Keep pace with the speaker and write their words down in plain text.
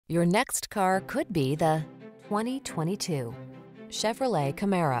Your next car could be the 2022 Chevrolet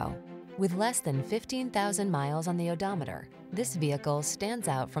Camaro. With less than 15,000 miles on the odometer, this vehicle stands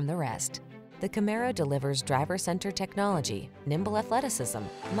out from the rest. The Camaro delivers driver-centered technology, nimble athleticism,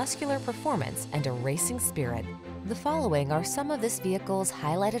 muscular performance, and a racing spirit. The following are some of this vehicle's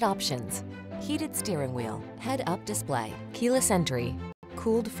highlighted options: heated steering wheel, head-up display, keyless entry,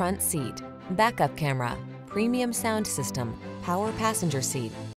 cooled front seat, backup camera, premium sound system, power passenger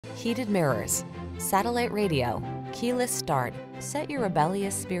seat, heated mirrors, satellite radio, keyless start. Set your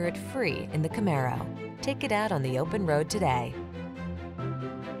rebellious spirit free in the Camaro. Take it out on the open road today.